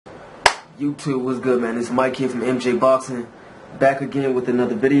YouTube, what's good, man? It's Mike here from MJ Boxing, back again with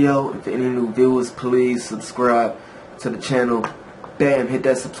another video. And for any new viewers, please subscribe to the channel. Bam, hit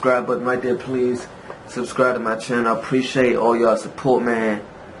that subscribe button right there, please. Subscribe to my channel. I appreciate all y'all support, man.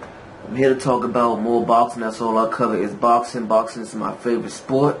 I'm here to talk about more boxing. That's all I cover is boxing. Boxing is my favorite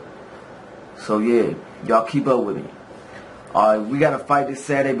sport. So yeah, y'all keep up with me. Alright, we got a fight this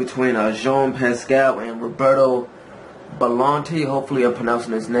Saturday between Jean Pascal and Roberto Bolonti. Hopefully I'm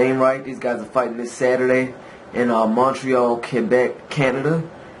pronouncing his name right. These guys are fighting this Saturday in Montreal, Quebec, Canada.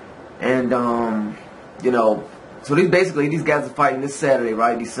 And you know, so these guys are fighting this Saturday,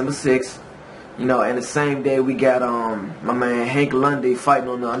 right? December 6th. You know, and the same day we got my man Hank Lundy fighting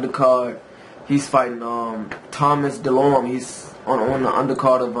on the undercard. He's fighting Thomas Delorme. He's on the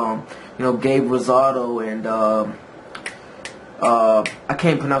undercard of you know, Gabe Rosado and I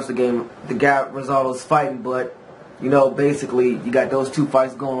can't pronounce the guy Rosado's fighting, but you know, basically you got those two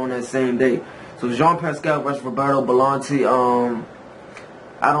fights going on that same day. So Jean Pascal versus Roberto Bolonti.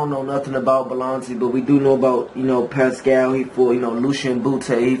 I don't know nothing about Bolonti, but we do know about, you know, Pascal. He fought, you know, Lucien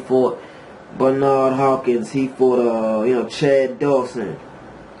Boutte. He fought Bernard Hopkins. He fought you know, Chad Dawson.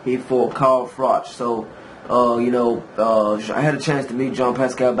 He fought Carl Froch. So you know, I had a chance to meet Jean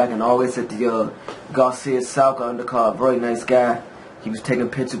Pascal back in August at the Garcia Salca undercard. Very nice guy. He was taking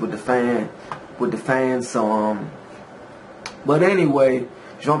pictures with the fans. So but anyway,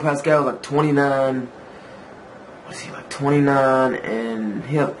 Jean Pascal was like 29. What is he, like 29? And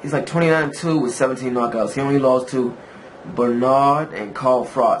he's like 29-2 with 17 knockouts. He only lost to Bernard and Carl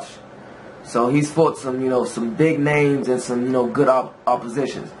Froch. So he's fought some, you know, some big names and some, you know, good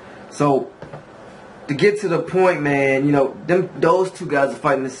oppositions. So to get to the point, man, you know, those two guys are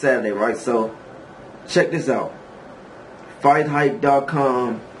fighting this Saturday, right? So check this out.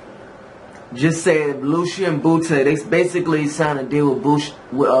 FightHype.com just said Lucien Boutte, they basically signed a deal with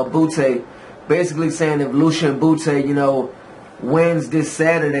Boutte, basically saying if Lucien Boutte, you know, wins this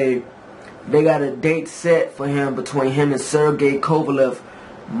Saturday, they got a date set for him between him and Sergey Kovalev,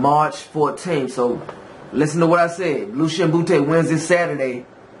 March 14th. So listen to what I said. Lucien Boutte wins this Saturday,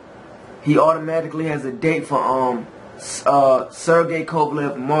 he automatically has a date for Sergey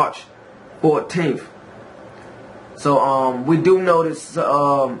Kovalev, March 14th. So we do know that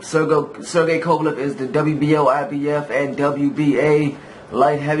Sergey Kovalev is the WBO, IBF, and WBA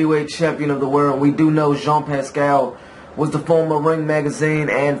light heavyweight champion of the world. We do know Jean Pascal was the former Ring Magazine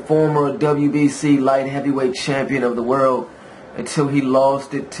and former WBC light heavyweight champion of the world until he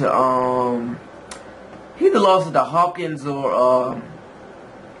lost it to he either lost it to Hopkins or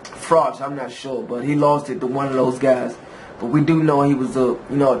Froch, I'm not sure, but he lost it to one of those guys. But we do know he was a,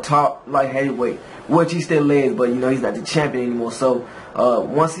 you know, a top light heavyweight, which he still is, but you know, he's not the champion anymore. So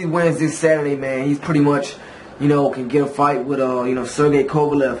once he wins this Saturday, man, he's pretty much, you know, can get a fight with you know, Sergey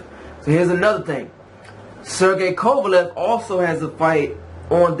Kovalev. So here's another thing. Sergey Kovalev also has a fight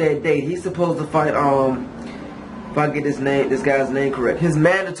on that date. He's supposed to fight if I get this guy's name correct. His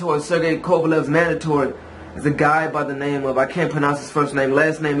mandatory, Sergey Kovalev's mandatory, is a guy by the name of, I can't pronounce his first name.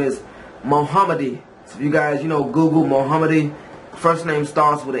 Last name is Mohammadi. So if you guys, you know, Google Mohammadi, first name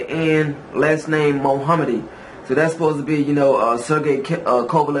starts with an N, last name Mohammadi. So that's supposed to be, you know, Sergey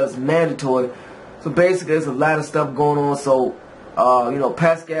Kovalev's mandatory. So basically, there's a lot of stuff going on. So, you know,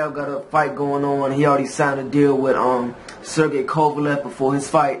 Pascal got a fight going on. He already signed a deal with Sergey Kovalev before his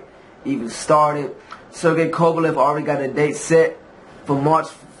fight even started. Sergey Kovalev already got a date set for March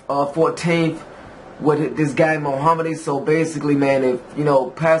 14th. With this guy Mohammadi. So basically, man, if, you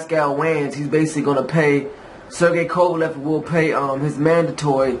know, Pascal wins, he's basically gonna pay, Sergey Kovalev will pay his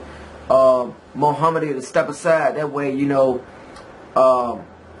mandatory Mohammadi to step aside. That way, you know,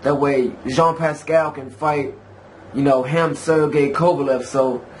 that way Jean Pascal can fight, you know, him, Sergey Kovalev.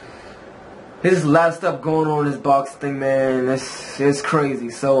 So there's a lot of stuff going on in this boxing thing, man. It's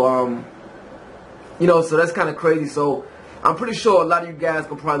crazy. So you know, so that's kind of crazy. So I'm pretty sure a lot of you guys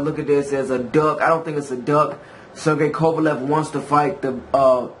can probably look at this as a duck. I don't think it's a duck. Sergey Kovalev wants to fight the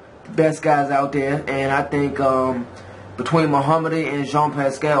best guys out there. And I think between Mohammadi and Jean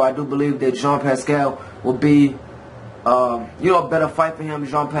Pascal, I do believe that Jean Pascal will be, you know, a better fight for him.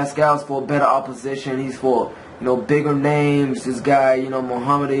 Jean Pascal's for better opposition. He's for, you know, bigger names. This guy, you know,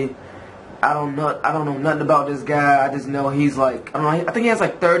 Mohammadi, I don't know nothing about this guy. I just know he's like, I don't know, I think he has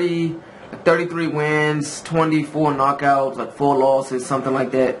like 33 wins, 24 knockouts, like 4 losses, something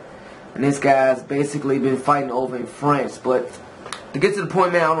like that. And this guy's basically been fighting over in France. But to get to the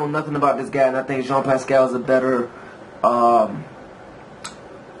point, man, I don't know nothing about this guy, and I think Jean Pascal is a better,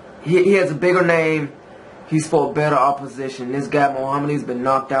 he has a bigger name. He's for better opposition. This guy, Mohammadi's been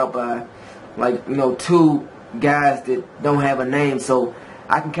knocked out by, like, you know, 2 guys that don't have a name. So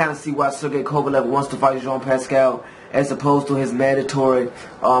I can kind of see why Sergey Kovalev wants to fight Jean Pascal as opposed to his mandatory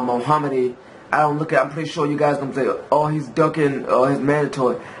Mohammadi. I'm pretty sure you guys gonna say, oh, he's ducking his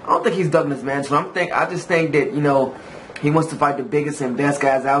mandatory. I don't think he's ducking his mandatory. I just think that, you know, he wants to fight the biggest and best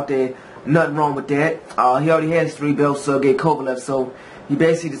guys out there. Nothing wrong with that. He already has 3 belts, Sergey Kovalev, so he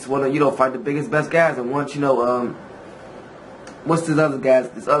basically just want to, you know, fight the biggest, best guys. And once, you know, what's this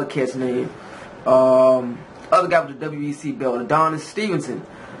other cat's name? Other guy with the WEC belt, Adonis Stevenson.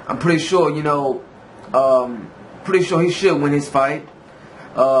 I'm pretty sure, you know, pretty sure he should win his fight.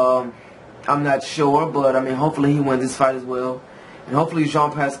 I'm not sure, but I mean, hopefully he wins this fight as well. And hopefully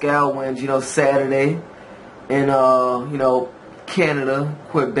Jean Pascal wins, you know, Saturday in, you know, Canada,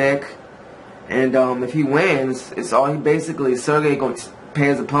 Quebec. And if he wins, it's all he basically, Sergey going to pay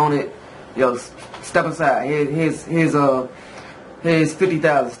his opponent, yo, step aside. Here's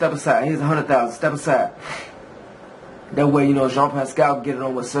 50,000, step aside. Here's 100,000, step aside. That way, you know, Jean Pascal can get it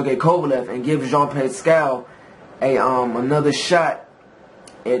on with Sergey Kovalev and give Jean Pascal another shot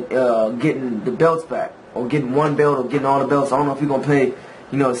at getting the belts back, or getting one belt, or getting all the belts. I don't know if he's gonna pay,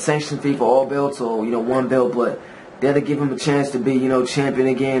 you know, a sanction fee for all belts, or, you know, one belt, but that'll give him a chance to be, you know, champion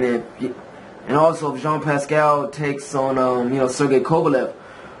again. And also, if Jean Pascal takes on, you know, Sergey Kovalev,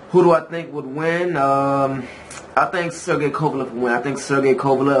 who do I think would win? I think Sergey Kovalev would win. I think Sergey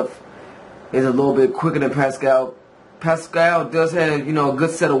Kovalev is a little bit quicker than Pascal. Pascal does have, you know, a good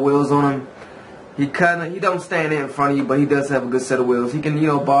set of wheels on him. He don't stand there in front of you, but he does have a good set of wheels. He can, you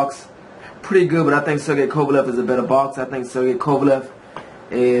know, box pretty good, but I think Sergey Kovalev is a better boxer. I think Sergey Kovalev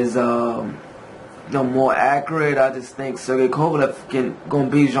is, you know, more accurate. I just think Sergey Kovalev gonna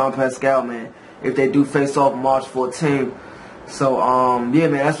beat Jean Pascal, man, if they do face off March 14th. So, yeah,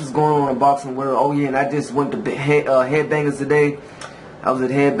 man, that's what's going on in boxing world. Oh, yeah, and I just went to Headbangers today. I was at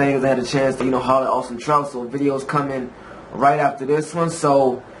Headbangers. I had a chance to, you know, holler at Austin Trout. So videos coming right after this one.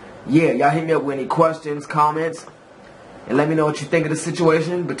 So, yeah, y'all hit me up with any questions, comments, and let me know what you think of the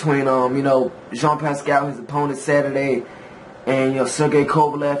situation between, you know, Jean Pascal, his opponent Saturday, and, you know, Sergey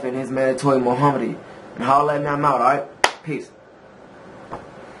Kovalev and his mandatory Mohammadi. And holler at me, I'm out, alright? Peace.